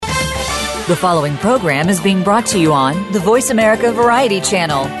The following program is being brought to you on the Voice America Variety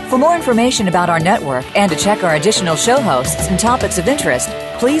Channel. For more information about our network and to check our additional show hosts and topics of interest,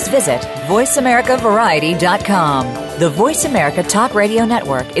 please visit voiceamericavariety.com. The Voice America Talk Radio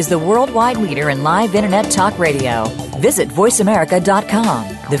Network is the worldwide leader in live Internet talk radio. Visit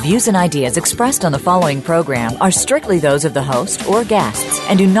voiceamerica.com. The views and ideas expressed on the following program are strictly those of the host or guests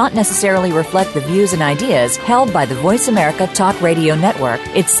and do not necessarily reflect the views and ideas held by the Voice America Talk Radio Network,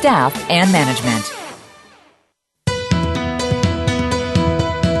 its staff, and management.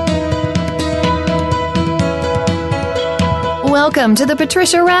 Welcome to the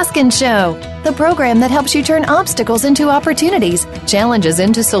Patricia Raskin Show, the program that helps you turn obstacles into opportunities, challenges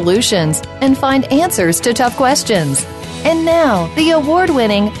into solutions, and find answers to tough questions. And now, the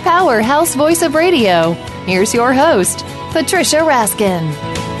award-winning powerhouse voice of radio. Here's your host, Patricia Raskin.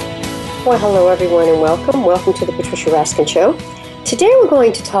 Well, hello everyone and welcome. Welcome to the Patricia Raskin Show. Today we're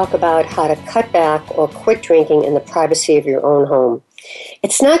going to talk about how to cut back or quit drinking in the privacy of your own home.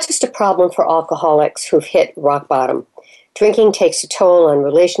 It's not just a problem for alcoholics who've hit rock bottom. Drinking takes a toll on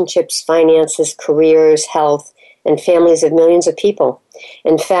relationships, finances, careers, health, and families of millions of people.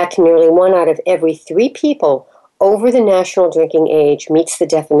 In fact, nearly 1 out of every 3 people over the national drinking age meets the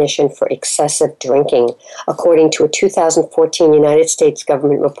definition for excessive drinking, according to a 2014 United States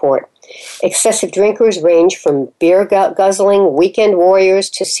government report. Excessive drinkers range from beer-guzzling weekend warriors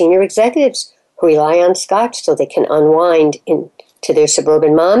to senior executives who rely on scotch so they can unwind to their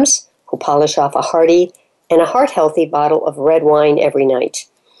suburban moms who polish off a hearty and a heart-healthy bottle of red wine every night.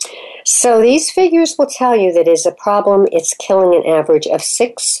 So these figures will tell you that as a problem, it's killing an average of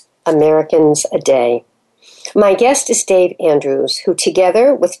 6 Americans a day. My guest is Dave Andrews, who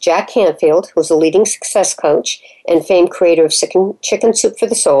together with Jack Canfield, who's a leading success coach and famed creator of Chicken Soup for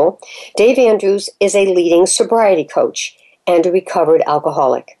the Soul, Dave Andrews is a leading sobriety coach and a recovered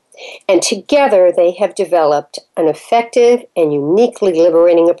alcoholic. And together they have developed an effective and uniquely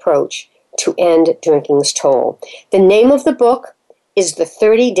liberating approach to end drinking's toll. The name of the book is The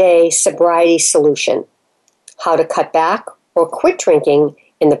 30-Day Sobriety Solution: How to Cut Back or Quit Drinking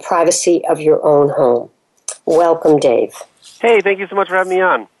in the Privacy of Your Own Home. Welcome, Dave. Hey, thank you so much for having me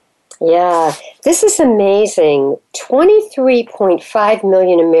on. Yeah, this is amazing. 23.5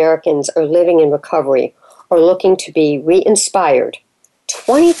 million Americans are living in recovery or looking to be re-inspired.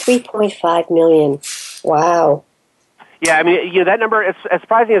 23.5 million. Wow. Yeah, I mean, that number, as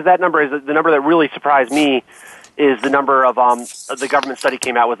surprising as that number is, the number that really surprised me is the number of the government study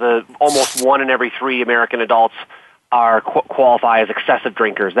came out with almost 1 in every 3 American adults are qualify as excessive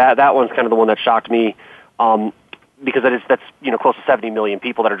drinkers. That one's kind of the one that shocked me, because that's close to 70 million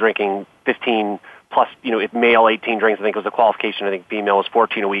people that are drinking 15 plus, if male 18 drinks, I think was the qualification. I think female is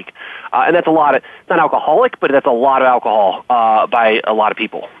 14 a week, and that's a lot. It's not alcoholic, but that's a lot of alcohol by a lot of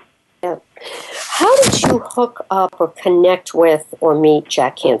people. Yeah. How did you hook up or connect with or meet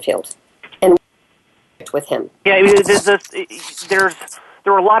Jack Canfield and with him? Yeah, I mean, there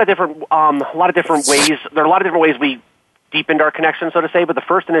were a lot of different ways. There are a lot of different ways we deepened our connection, so to say. But the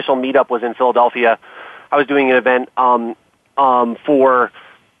first initial meetup was in Philadelphia. I was doing an event for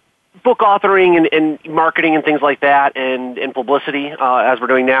book authoring and marketing and things like that, and publicity as we're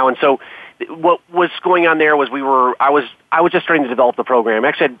doing now. And so, what was going on there was I was just starting to develop the program.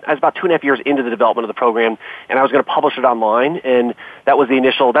 Actually, I was about 2.5 years into the development of the program, and I was going to publish it online. And that was the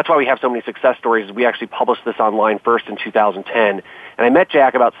initial. That's why we have so many success stories. Is we actually published this online first in 2010, and I met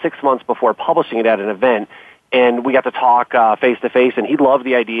Jack about 6 months before publishing it at an event. And we got to talk face-to-face, and he loved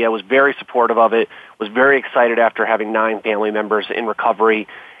the idea, was very supportive of it, was very excited after having 9 family members in recovery,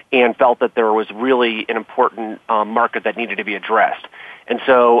 and felt that there was really an important market that needed to be addressed. And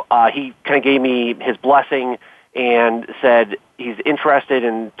so he kind of gave me his blessing and said he's interested,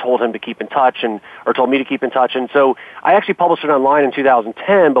 and told him to keep in touch, or told me to keep in touch. And so I actually published it online in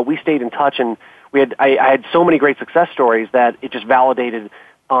 2010, but we stayed in touch, and I had so many great success stories that it just validated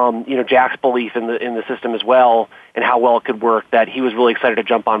Jack's belief in the system as well, and how well it could work, that he was really excited to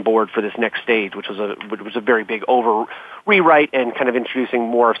jump on board for this next stage, which was a very big rewrite and kind of introducing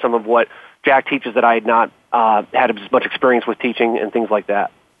more of some of what Jack teaches that I had not had as much experience with teaching and things like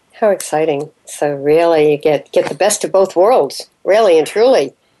that. How exciting. So really you get the best of both worlds, really and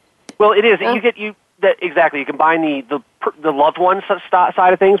truly. Well, it is. Exactly. You combine the loved one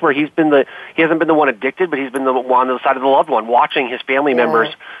side of things, where he hasn't been the one addicted, but he's been the one on the side of the loved one, watching his family members,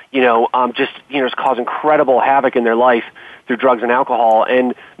 just cause incredible havoc in their life through drugs and alcohol.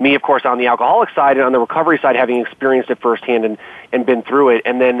 And me, of course, on the alcoholic side and on the recovery side, having experienced it firsthand and been through it.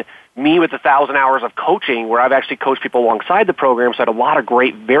 And then me with 1,000 hours of coaching, where I've actually coached people alongside the program, so I had a lot of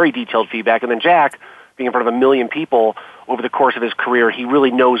great, very detailed feedback. And then Jack, being in front of 1 million people over the course of his career, he really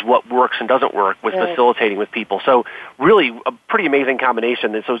knows what works and doesn't work with facilitating with people. So really a pretty amazing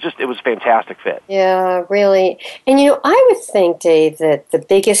combination. And so it was a fantastic fit. Yeah, really. And, I would think, Dave, that the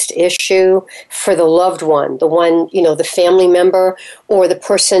biggest issue for the loved one, the one, the family member or the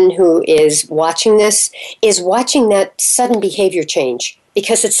person who is watching this, is watching that sudden behavior change,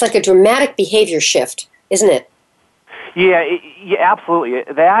 because it's like a dramatic behavior shift, isn't it? Yeah, absolutely.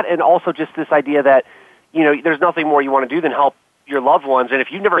 That, and also just this idea that, there's nothing more you want to do than help your loved ones. And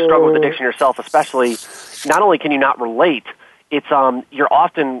if you've never struggled with addiction yourself, especially, not only can you not relate, it's you're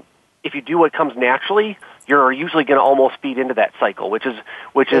often, if you do what comes naturally, you're usually going to almost feed into that cycle, which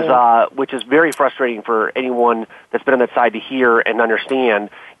is very frustrating for anyone that's been on that side to hear and understand.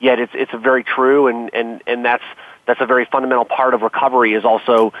 Yet it's very true, and that's a very fundamental part of recovery. Is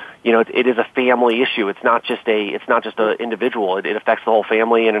also, it is a family issue. It's not just an individual. It affects the whole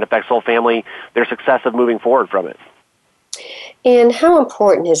family, and it affects the whole family, their success of moving forward from it. And how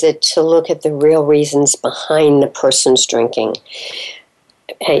important is it to look at the real reasons behind the person's drinking?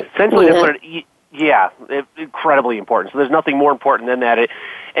 Hey, essentially, incredibly important. So there's nothing more important than that.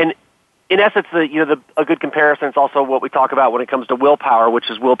 And in essence, a good comparison is also what we talk about when it comes to willpower, which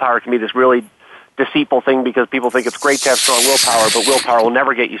is willpower can be this really deceitful thing because people think it's great to have strong willpower, but willpower will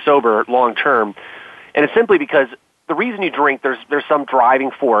never get you sober long term. And it's simply because the reason you drink, there's some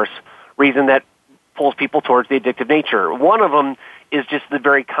driving force, reason that pulls people towards the addictive nature. One of them is just the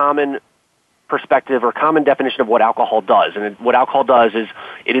very common perspective or common definition of what alcohol does. And what alcohol does is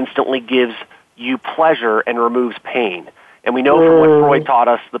it instantly gives you pleasure and removes pain. And we know from what Freud taught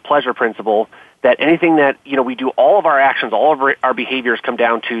us, the pleasure principle, that anything that, we do, all of our actions, all of our behaviors come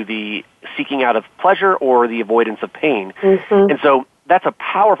down to the seeking out of pleasure or the avoidance of pain. And so that's a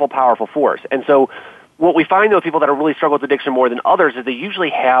powerful, powerful force. And so what we find, though, people that are really struggle with addiction more than others is they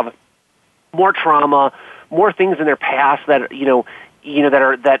usually have more trauma, more things in their past that,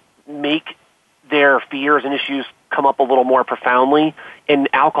 that make their fears and issues come up a little more profoundly. And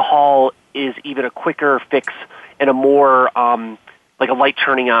alcohol is even a quicker fix and a more like a light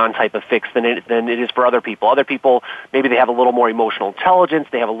turning on type of fix than it is for other people. Other people, maybe they have a little more emotional intelligence,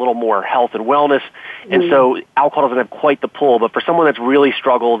 they have a little more health and wellness, and so alcohol doesn't have quite the pull. But for someone that's really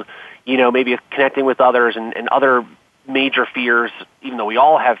struggled, maybe connecting with others and other major fears, even though we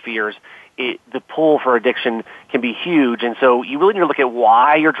all have fears, the pull for addiction can be huge. And so you really need to look at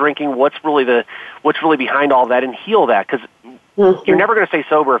why you're drinking, what's really behind all that, and heal that, because you're never going to stay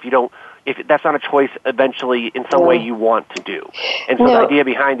sober if that's not a choice eventually in some way you want to do. And so the idea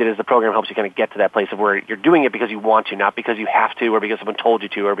behind it is the program helps you kind of get to that place of where you're doing it because you want to, not because you have to or because someone told you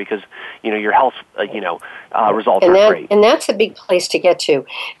to or because, your health, results are great. And that's a big place to get to.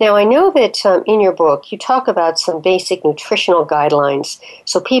 Now, I know that in your book, you talk about some basic nutritional guidelines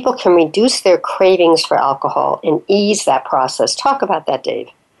so people can reduce their cravings for alcohol and ease that process. Talk about that, Dave.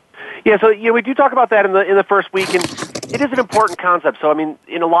 Yeah, so we do talk about that in the first week, and it is an important concept. So,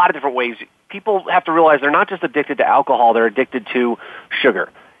 in a lot of different ways, people have to realize they're not just addicted to alcohol, they're addicted to sugar.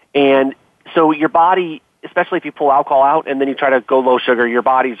 And so your body, especially if you pull alcohol out and then you try to go low sugar, your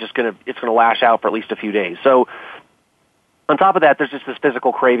body's just going to lash out for at least a few days. So on top of that, there's just this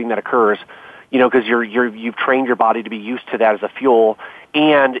physical craving that occurs, because you've trained your body to be used to that as a fuel,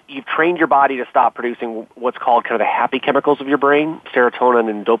 and you've trained your body to stop producing what's called kind of the happy chemicals of your brain, serotonin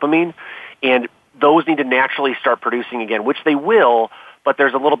and dopamine, and those need to naturally start producing again, which they will, but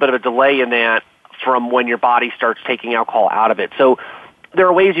there's a little bit of a delay in that from when your body starts taking alcohol out of it. So there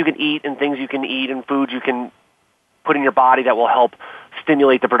are ways you can eat and things you can eat and foods you can put in your body that will help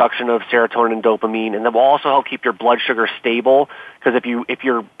stimulate the production of serotonin and dopamine, and that will also help keep your blood sugar stable, because if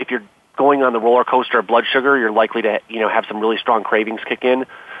you're going on the roller coaster of blood sugar, you're likely to have some really strong cravings kick in.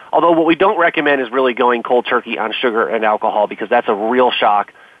 Although what we don't recommend is really going cold turkey on sugar and alcohol, because that's a real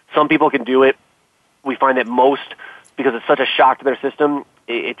shock. Some people can do it. We find that most, because it's such a shock to their system,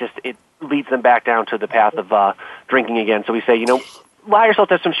 it leads them back down to the path of drinking again. So we say, allow yourself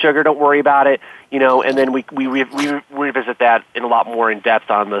to have some sugar, don't worry about it, and then we revisit that in a lot more in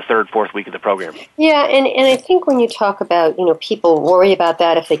depth on the third, fourth week of the program. Yeah, and I think when you talk about, people worry about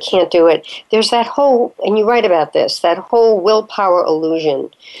that if they can't do it, there's that whole, and you write about this, that whole willpower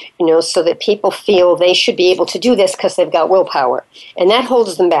illusion, so that people feel they should be able to do this because they've got willpower, and that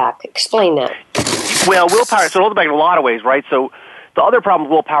holds them back. Explain that. Well, willpower, so it holds them back in a lot of ways, right? So the other problem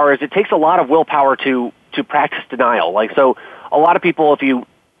with willpower is it takes a lot of willpower to practice denial. Like, so a lot of people,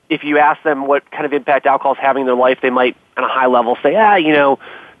 if you ask them what kind of impact alcohol is having in their life, they might, on a high level, say,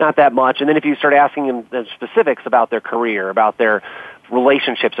 not that much. And then if you start asking them the specifics about their career, about their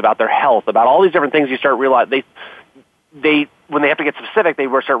relationships, about their health, about all these different things, you start realizing when they have to get specific, they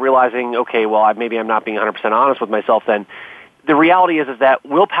start realizing, okay, well, maybe I'm not being 100% honest with myself then. The reality is that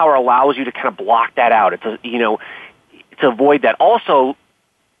willpower allows you to kind of block that out. It's to avoid that. Also,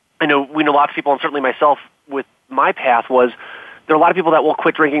 we know lots of people, and certainly myself with my path was, there are a lot of people that will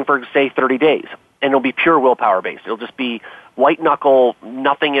quit drinking for, say, 30 days, and it'll be pure willpower based. It'll just be white knuckle,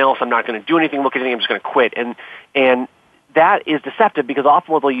 nothing else. I'm not going to do anything, look at anything, I'm just going to quit. And that is deceptive, because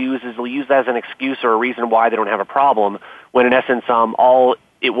often what they'll use that as an excuse or a reason why they don't have a problem, when in essence all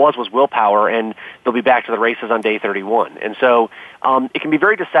it was willpower, and they'll be back to the races on day 31. And so it can be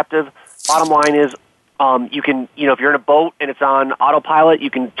very deceptive. Bottom line is, you can, if you're in a boat and it's on autopilot,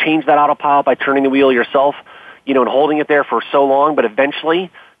 you can change that autopilot by turning the wheel yourself, and holding it there for so long, but eventually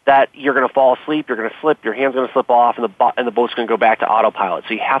that you're going to fall asleep, you're going to slip, your hand's going to slip off, and the boat's going to go back to autopilot.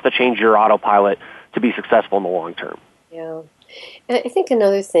 So you have to change your autopilot to be successful in the long term. Yeah. And I think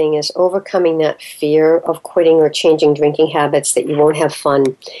another thing is overcoming that fear of quitting or changing drinking habits, that you won't have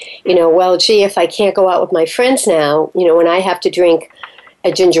fun. Well, gee, if I can't go out with my friends now, when I have to drink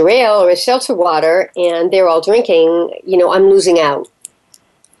a ginger ale or a seltzer water and they're all drinking, I'm losing out.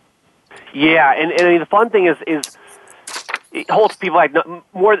 Yeah, and the fun thing is it holds people back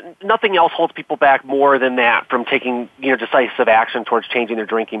more. Nothing else holds people back more than that from taking decisive action towards changing their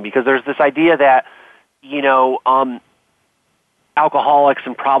drinking, because there's this idea that alcoholics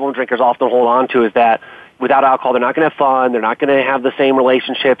and problem drinkers often hold on to, is that without alcohol they're not going to have fun, they're not going to have the same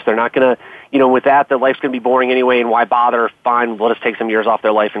relationships, they're not going to, with that their life's going to be boring anyway, and why bother? Fine, let us take some years off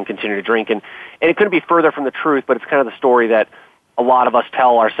their life and continue to drink. And it couldn't be further from the truth, but it's kind of the story that a lot of us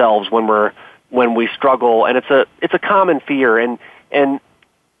tell ourselves when we struggle, and it's a common fear, and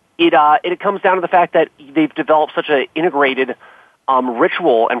it comes down to the fact that they've developed such an integrated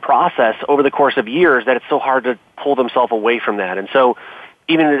ritual and process over the course of years that it's so hard to pull themselves away from that. And so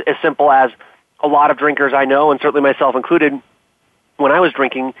even as simple as a lot of drinkers I know, and certainly myself included, when I was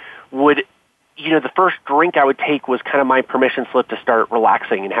drinking, the first drink I would take was kind of my permission slip to start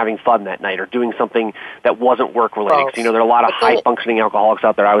relaxing and having fun that night, or doing something that wasn't work-related. There are a lot of high-functioning alcoholics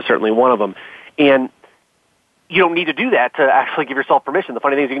out there. I was certainly one of them. And you don't need to do that to actually give yourself permission. The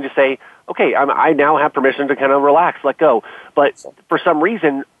funny thing is you can just say, okay, I now have permission to kind of relax, let go. But for some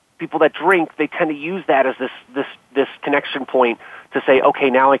reason, people that drink, they tend to use that as this connection point to say, okay,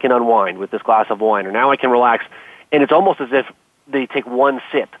 now I can unwind with this glass of wine, or now I can relax. And it's almost as if they take one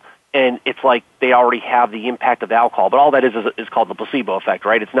sip, and it's like they already have the impact of the alcohol. But all that is called the placebo effect,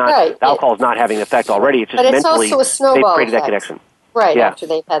 right? It's not, right. The alcohol is not having an effect already. It's just but it's mentally also a snowball they've created effect. That connection. Right, yeah. After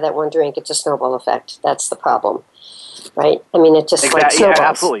they've had that one drink, it's a snowball effect. That's the problem, right? I mean, it just like snowballs. Yeah,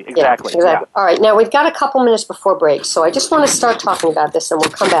 absolutely, exactly. Yeah. All right, now we've got a couple minutes before break, so I just want to start talking about this, and we'll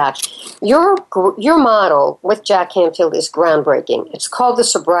come back. Your model with Jack Canfield is groundbreaking. It's called the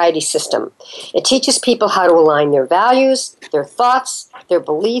sobriety system. It teaches people how to align their values, their thoughts, their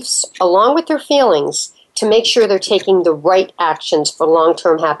beliefs, along with their feelings, to make sure they're taking the right actions for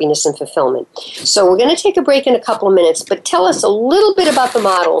long-term happiness and fulfillment. So we're going to take a break in a couple of minutes, but tell us a little bit about the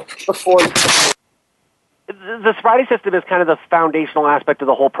model before. The sobriety system is kind of the foundational aspect of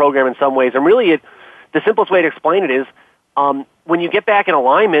the whole program in some ways, and really the simplest way to explain it is when you get back in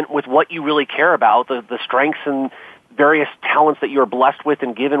alignment with what you really care about, the strengths and various talents that you're blessed with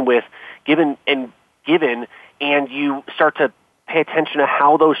and given, and you start to pay attention to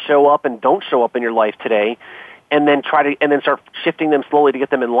how those show up and don't show up in your life today, and then start shifting them slowly to get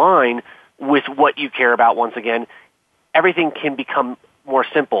them in line with what you care about. Once again, everything can become more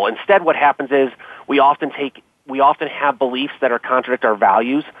simple. Instead, what happens is we often have beliefs that contradict our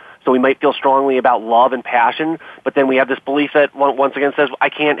values. So we might feel strongly about love and passion, but then we have this belief that once again says I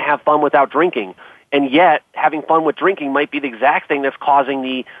can't have fun without drinking. And yet, having fun with drinking might be the exact thing that's causing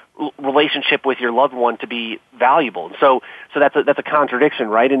the relationship with your loved one to be valuable. So that's a contradiction,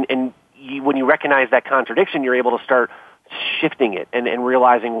 right? And when you recognize that contradiction, you're able to start shifting it and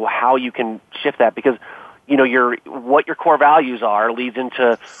realizing how you can shift that, because what your core values are leads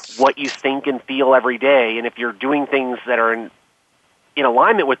into what you think and feel every day. And if you're doing things that are in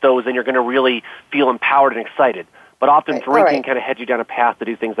alignment with those, then you're going to really feel empowered and excited. But often drinking kind of heads you down a path to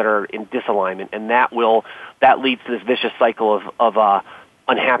do things that are in disalignment, and that leads to this vicious cycle of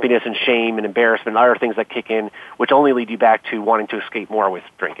unhappiness and shame and embarrassment and other things that kick in, which only lead you back to wanting to escape more with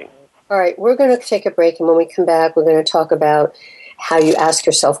drinking. All right, we're going to take a break, and when we come back, we're going to talk about how you ask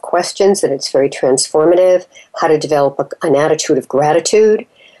yourself questions, and it's very transformative, how to develop an attitude of gratitude,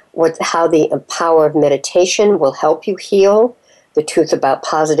 how the power of meditation will help you heal, the truth about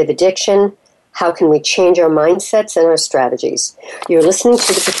positive addiction, how can we change our mindsets and our strategies. You're listening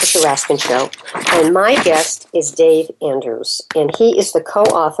to The Patricia Raskin Show, and my guest is Dave Andrews, and he is the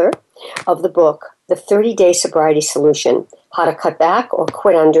co-author of the book, The 30-Day Sobriety Solution, How to Cut Back or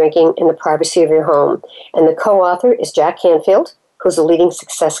Quit on Drinking in the Privacy of Your Home. And the co-author is Jack Canfield, who's a leading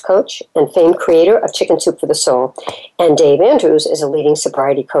success coach and famed creator of Chicken Soup for the Soul. And Dave Andrews is a leading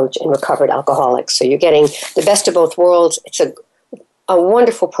sobriety coach and recovered alcoholic. So you're getting the best of both worlds. It's a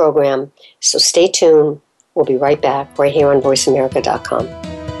wonderful program. So stay tuned. We'll be right back right here on voiceamerica.com.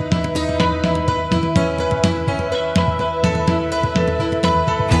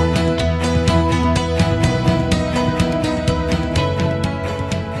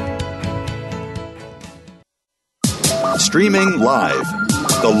 Streaming live,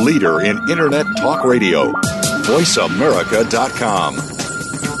 the leader in Internet Talk Radio, voiceamerica.com.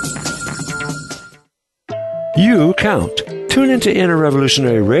 You count. Tune into Inner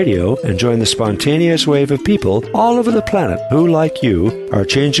Revolutionary Radio and join the spontaneous wave of people all over the planet who, like you, are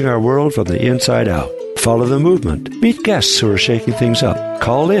changing our world from the inside out. Follow the movement. Meet guests who are shaking things up.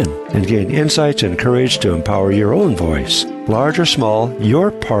 Call in and gain insights and courage to empower your own voice. Large or small,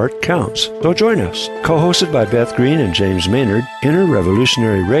 your part counts. So join us. Co-hosted by Beth Green and James Maynard, Inner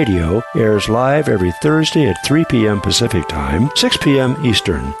Revolutionary Radio airs live every Thursday at 3 p.m. Pacific Time, 6 p.m.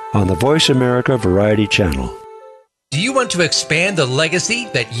 Eastern on the Voice America Variety Channel. Do you want to expand the legacy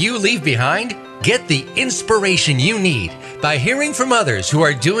that you leave behind? Get the inspiration you need by hearing from others who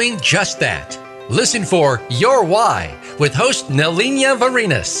are doing just that. Listen for Your Why with host Nelinia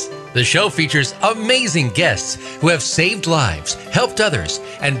Varinas. The show features amazing guests who have saved lives, helped others,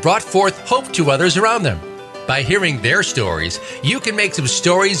 and brought forth hope to others around them. By hearing their stories, you can make some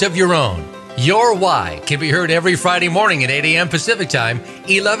stories of your own. Your Why can be heard every Friday morning at 8 a.m. Pacific Time,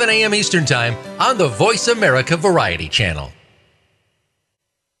 11 a.m. Eastern Time on the Voice America Variety Channel.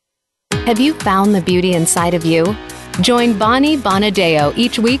 Have you found the beauty inside of you? Join Bonnie Bonadeo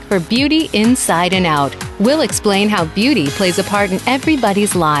each week for Beauty Inside and Out. We'll explain how beauty plays a part in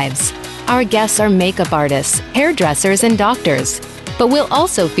everybody's lives. Our guests are makeup artists, hairdressers, and doctors. But we'll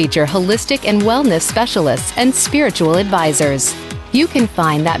also feature holistic and wellness specialists and spiritual advisors. You can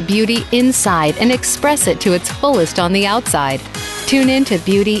find that beauty inside and express it to its fullest on the outside. Tune in to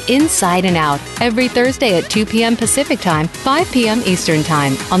Beauty Inside and Out every Thursday at 2 p.m. Pacific Time, 5 p.m. Eastern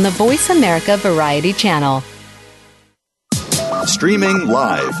Time on the Voice America Variety Channel. Streaming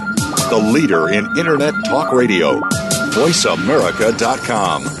live, the leader in Internet Talk Radio,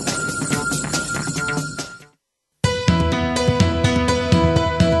 voiceamerica.com.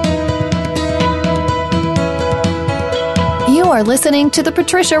 You are listening to The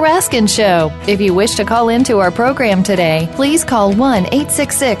Patricia Raskin Show. If you wish to call into our program today, please call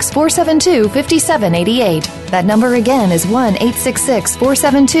 1-866-472-5788. That number again is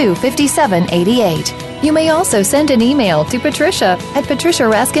 1-866-472-5788. You may also send an email to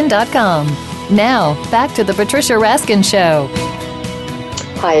patricia@patriciaraskin.com. Now, back to The Patricia Raskin Show.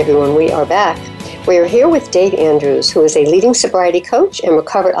 Hi, everyone. We are back. We are here with Dave Andrews, who is a leading sobriety coach and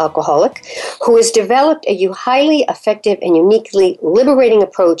recovered alcoholic, who has developed a highly effective and uniquely liberating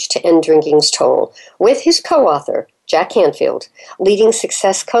approach to end drinking's toll, with his co-author, Jack Canfield, leading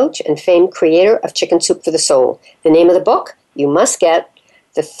success coach and famed creator of Chicken Soup for the Soul. The name of the book you must get,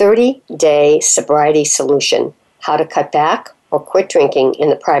 The 30-Day Sobriety Solution, How to Cut Back or Quit Drinking in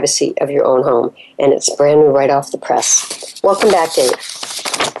the Privacy of Your Own Home. And it's brand new right off the press. Welcome back, Dave.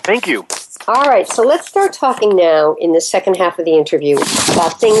 Thank you. All right, so let's start talking now in the second half of the interview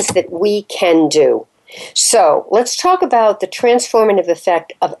about things that we can do. So let's talk about the transformative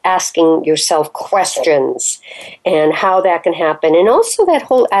effect of asking yourself questions and how that can happen, and also that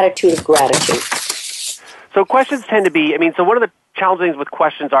whole attitude of gratitude. So questions tend to be, so one of the challenging things with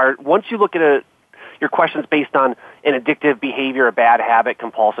questions are, once you look at your questions based on an addictive behavior, a bad habit,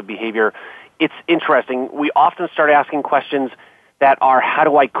 compulsive behavior, it's interesting. We often start asking questions that are, how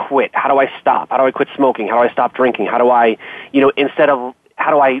do I quit? How do I stop? How do I quit smoking? How do I stop drinking? How do I, instead of, how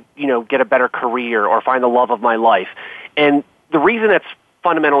do I, get a better career or find the love of my life? And the reason that's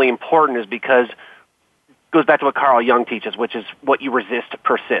fundamentally important is because it goes back to what Carl Jung teaches, which is what you resist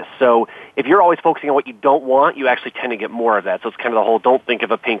persists. So if you're always focusing on what you don't want, you actually tend to get more of that. So it's kind of the whole, don't think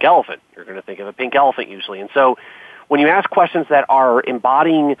of a pink elephant. You're going to think of a pink elephant usually. And so when you ask questions that are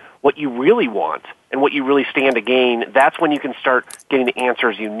embodying what you really want and what you really stand to gain, that's when you can start getting the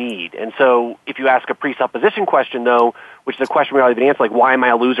answers you need. And so if you ask a presupposition question, though, which is a question we already been answered, like, why am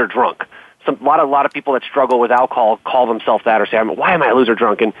I a loser drunk? A lot of people that struggle with alcohol call themselves that or say, why am I a loser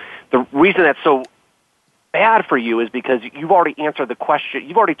drunk? And the reason that's so bad for you is because you've already answered the question.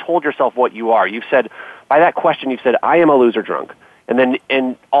 You've already told yourself what you are. You've said, by that question, you've said, I am a loser drunk.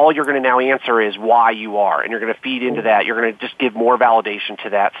 And all you're going to now answer is why you are, and you're going to feed into that. You're going to just give more validation to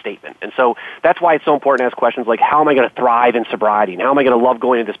that statement. And so that's why it's so important to ask questions like, how am I going to thrive in sobriety? And how am I going to love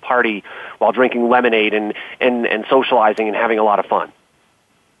going to this party while drinking lemonade and socializing and having a lot of fun?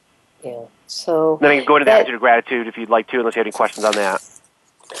 Yeah. So then I can go into the attitude of gratitude if you'd like to, unless you have any questions on that.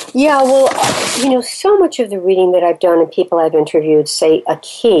 Yeah, well, so much of the reading that I've done and people I've interviewed say a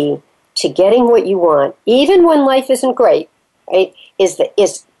key to getting what you want, even when life isn't great, right,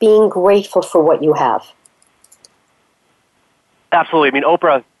 is being grateful for what you have. Absolutely. I mean,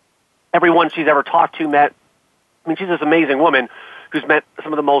 Oprah, everyone she's ever talked to, met, she's this amazing woman who's met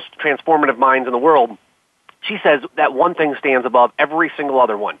some of the most transformative minds in the world. She says that one thing stands above every single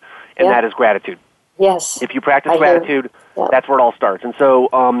other one, and that is gratitude. Yes. If you practice gratitude, that's where it all starts. And so,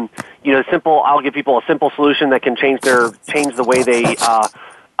 I'll give people a simple solution that can change the way they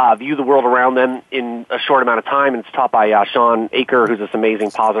view the world around them in a short amount of time. And it's taught by Sean Aker, who's this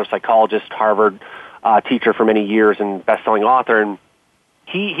amazing positive psychologist, Harvard teacher for many years and best-selling author. And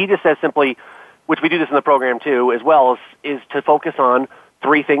he just says simply, which we do this in the program too, as well, is to focus on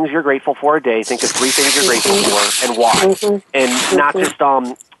 3 things you're grateful for a day. Think of 3 things you're grateful for and why. And not just,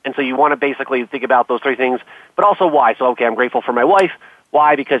 and so you want to basically think about those 3 things, but also why. So, okay, I'm grateful for my wife.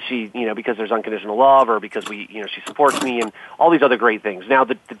 Why? Because because there's unconditional love, or because she supports me, and all these other great things. Now,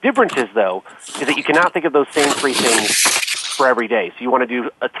 the difference is, though, is that you cannot think of those same 3 things for every day. So you want to do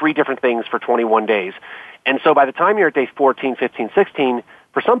 3 different things for 21 days. And so by the time you're at day 14, 15, 16,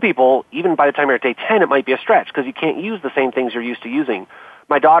 for some people, even by the time you're at day 10, it might be a stretch because you can't use the same things you're used to using.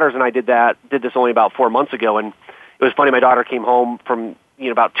 My daughters and I did this only about 4 months ago, and it was funny. My daughter came home from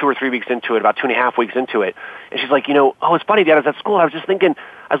about 2 or 3 weeks into it, about 2.5 weeks into it, and she's like, oh, it's funny, Dad, I was at school, and I was just thinking,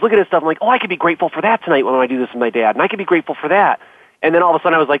 I was looking at stuff, I'm like, oh, I could be grateful for that tonight when I do this with my dad, and I could be grateful for that. And then all of a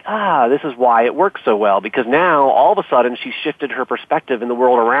sudden I was like, this is why it works so well, because now all of a sudden she's shifted her perspective in the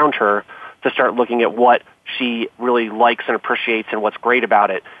world around her to start looking at what she really likes and appreciates and what's great about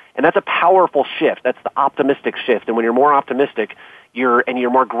it. And that's a powerful shift. That's the optimistic shift. And when you're more optimistic, you're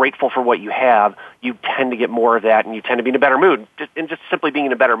more grateful for what you have, you tend to get more of that, and you tend to be in a better mood. Just simply being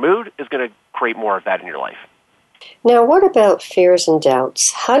in a better mood is going to create more of that in your life. Now, what about fears and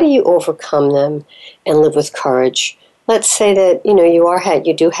doubts? How do you overcome them and live with courage? Let's say that,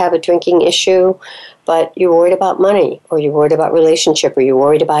 you do have a drinking issue, but you're worried about money, or you're worried about relationship, or you're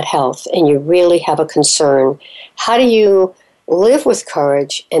worried about health, and you really have a concern. How do you live with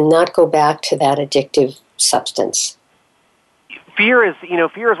courage and not go back to that addictive substance? Fear is one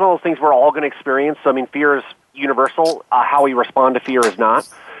of those things we're all going to experience. So, fear is universal. How we respond to fear is not.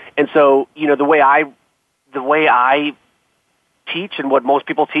 And so, the way I teach and what most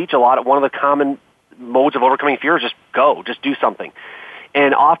people teach, one of the common modes of overcoming fear is just do something.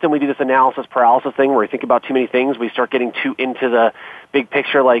 And often we do this analysis paralysis thing where we think about too many things. We start getting too into the big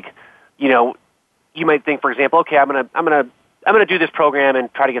picture. Like, you might think, for example, okay, I'm gonna do this program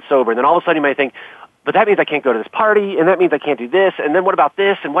and try to get sober. And then all of a sudden you might think, but that means I can't go to this party, and that means I can't do this, and then what about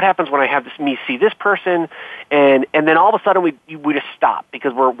this, and what happens when I have me see this person, and then all of a sudden we just stop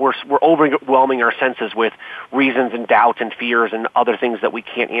because we're overwhelming our senses with reasons and doubts and fears and other things that we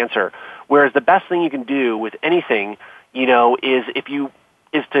can't answer. Whereas the best thing you can do with anything,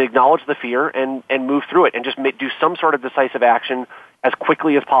 is to acknowledge the fear and move through it and just do some sort of decisive action as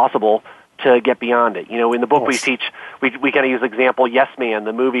quickly as possible to get beyond it. In the book we teach, we kind of use the example Yes Man,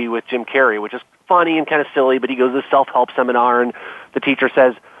 the movie with Jim Carrey, which is funny and kind of silly, but he goes to a self-help seminar and the teacher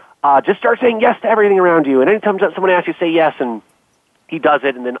says, just start saying yes to everything around you. And anytime someone asks you, say yes, and he does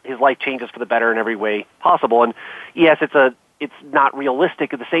it, and then his life changes for the better in every way possible. And yes, it's not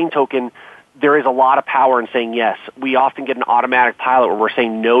realistic. At the same token, there is a lot of power in saying yes. We often get an automatic pilot where we're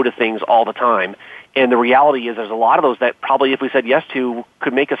saying no to things all the time. And the reality is there's a lot of those that probably if we said yes to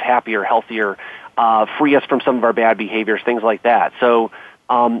could make us happier, healthier, free us from some of our bad behaviors, things like that. So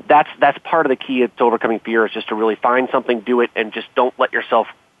that's part of the key to overcoming fear is just to really find something, do it, and just don't let yourself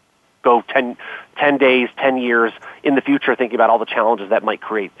go 10 days, 10 years in the future thinking about all the challenges that might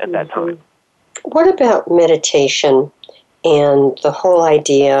create at that time. What about meditation and the whole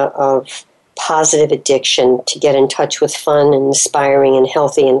idea of positive addiction to get in touch with fun and inspiring and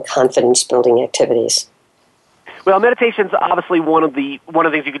healthy and confidence-building activities? Well, meditation's obviously one of the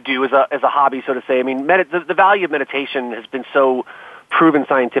things you could do as a hobby, so to say. The value of meditation has been so proven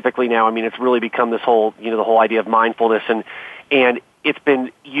scientifically now. It's really become this whole the whole idea of mindfulness, and it's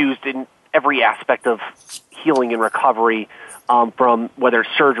been used in every aspect of healing and recovery, from whether it's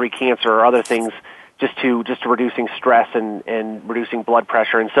surgery, cancer, or other things, just to reducing stress and reducing blood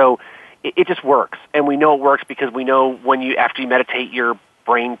pressure, and so. It just works, and we know it works because we know after you meditate, your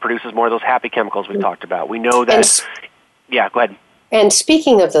brain produces more of those happy chemicals we talked about. We know that. Yeah, go ahead. And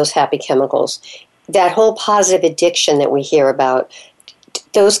speaking of those happy chemicals, that whole positive addiction that we hear about,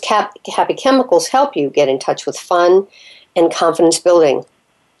 those happy chemicals help you get in touch with fun and confidence building.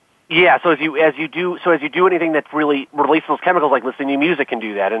 Yeah, so as you do anything that really releases those chemicals, like listening to music can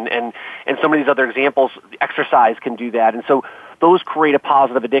do that, and some of these other examples, exercise can do that, and so those create a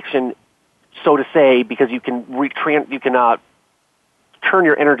positive addiction, so to say, because you can turn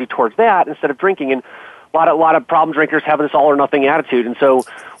your energy towards that instead of drinking. And a lot of problem drinkers have this all or nothing attitude, and so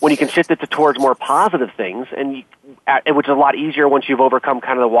when you can shift it towards more positive things, which is a lot easier once you've overcome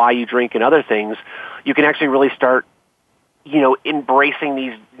kind of the why you drink and other things, you can actually really start, embracing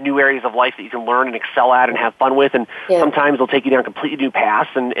these new areas of life that you can learn and excel at and have fun with. And sometimes they'll take you down completely new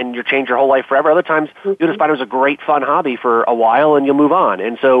paths and you'll change your whole life forever. Other times you'll just find it was a great fun hobby for a while and you'll move on.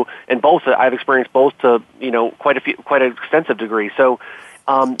 And so, I've experienced both to, quite an extensive degree. So,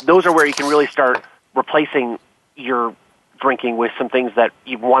 those are where you can really start replacing your drinking with some things that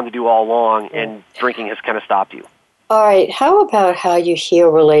you've wanted to do all along and drinking has kind of stopped you. All right, how about how you heal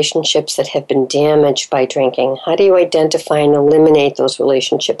relationships that have been damaged by drinking? How do you identify and eliminate those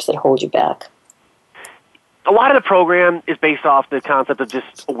relationships that hold you back? A lot of the program is based off the concept of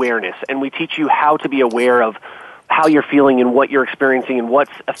just awareness, and we teach you how to be aware of how you're feeling and what you're experiencing and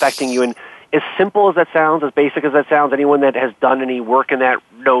what's affecting you. And as simple as that sounds, as basic as that sounds, anyone that has done any work in that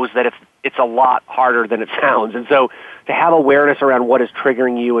knows that it's a lot harder than it sounds. And so to have awareness around what is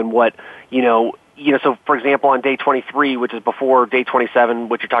triggering you and what, so for example, on day 23, which is before day 27,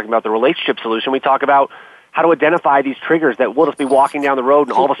 which you're talking about the relationship solution, we talk about how to identify these triggers that we'll just be walking down the road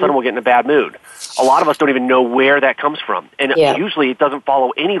and all of a sudden we'll get in a bad mood. A lot of us don't even know where that comes from. And usually it doesn't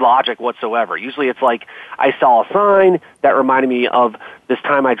follow any logic whatsoever. Usually it's like, I saw a sign that reminded me of this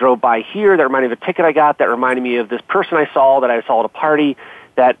time I drove by here, that reminded me of a ticket I got, that reminded me of this person I saw that I saw at a party,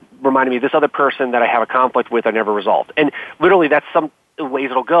 that reminded me of this other person that I have a conflict with I never resolved. And literally that's some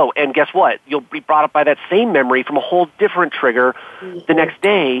ways it'll go. And guess what? You'll be brought up by that same memory from a whole different trigger the next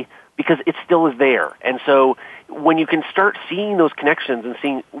day because it still is there. And so when you can start seeing those connections and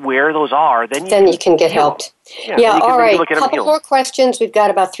seeing where those are, then you can get helped. Yeah, all right. A couple more questions. We've got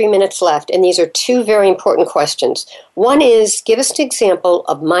about 3 minutes left, and these are two very important questions. One is, give us an example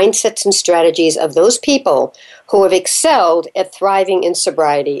of mindsets and strategies of those people who have excelled at thriving in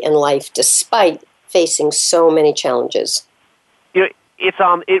sobriety in life despite facing so many challenges.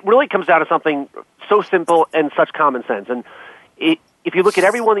 It really comes down to something so simple and such common sense. And if you look at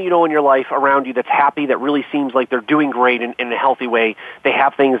everyone that you know in your life around you that's happy, that really seems like they're doing great in a healthy way, they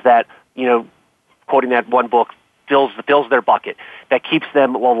have things that, quoting that one book, fills their bucket, that keeps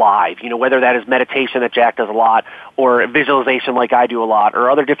them alive, whether that is meditation that Jack does a lot, or visualization like I do a lot,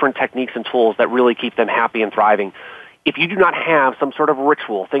 or other different techniques and tools that really keep them happy and thriving. If you do not have some sort of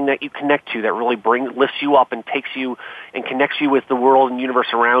ritual, thing that you connect to that really lifts you up and takes you and connects you with the world and universe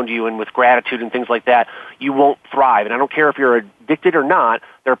around you and with gratitude and things like that, you won't thrive. And I don't care if you're addicted or not,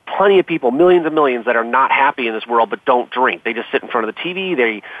 there are plenty of people, millions and millions, that are not happy in this world but don't drink. They just sit in front of the TV,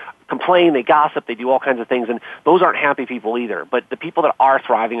 they complain, they gossip, they do all kinds of things, and those aren't happy people either. But the people that are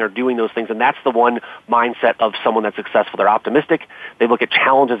thriving are doing those things, and that's the one mindset of someone that's successful. They're optimistic, they look at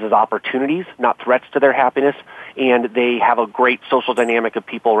challenges as opportunities, not threats to their happiness, and they have a great social dynamic of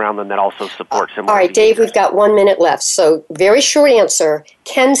people around them that also support similar. All right, Dave, we've got 1 minute left, so very short answer.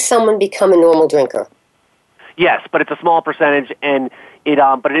 Can someone become a normal drinker? Yes, but it's a small percentage, and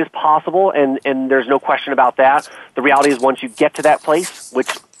but it is possible, and there's no question about that. The reality is once you get to that place, which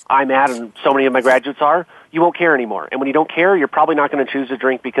I'm at and so many of my graduates are, you won't care anymore. And when you don't care, you're probably not going to choose to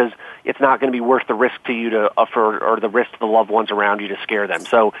drink because it's not going to be worth the risk to you or the risk to the loved ones around you to scare them.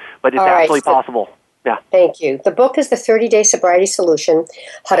 So, but it's absolutely possible. Yeah. Thank you. The book is The 30-Day Sobriety Solution,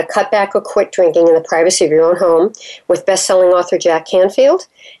 How to Cut Back or Quit Drinking in the Privacy of Your Own Home, with best-selling author Jack Canfield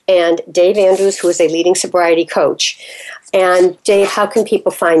and Dave Andrews, who is a leading sobriety coach. And Dave, how can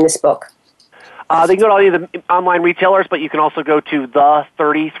people find this book? They can go to all the online retailers, but you can also go to the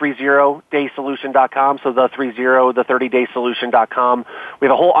 30daysolution.com. So the 30daysolution.com. We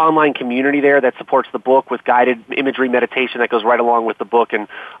have a whole online community there that supports the book with guided imagery meditation that goes right along with the book and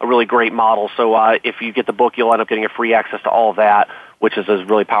a really great model. So if you get the book, you'll end up getting a free access to all of that, which is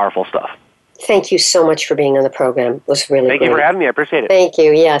really powerful stuff. Thank you so much for being on the program. It was really great. Thank you for having me. I appreciate it. Thank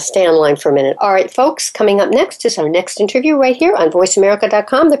you. Yeah, stay online for a minute. All right, folks, coming up next is our next interview right here on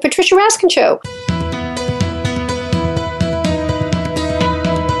VoiceAmerica.com, The Patricia Raskin Show.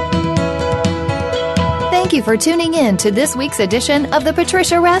 Thank you for tuning in to this week's edition of The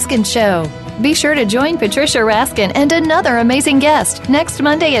Patricia Raskin Show. Be sure to join Patricia Raskin and another amazing guest next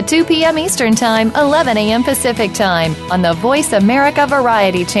Monday at 2 p.m. Eastern Time, 11 a.m. Pacific Time on the Voice America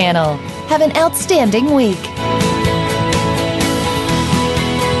Variety Channel. Have an outstanding week.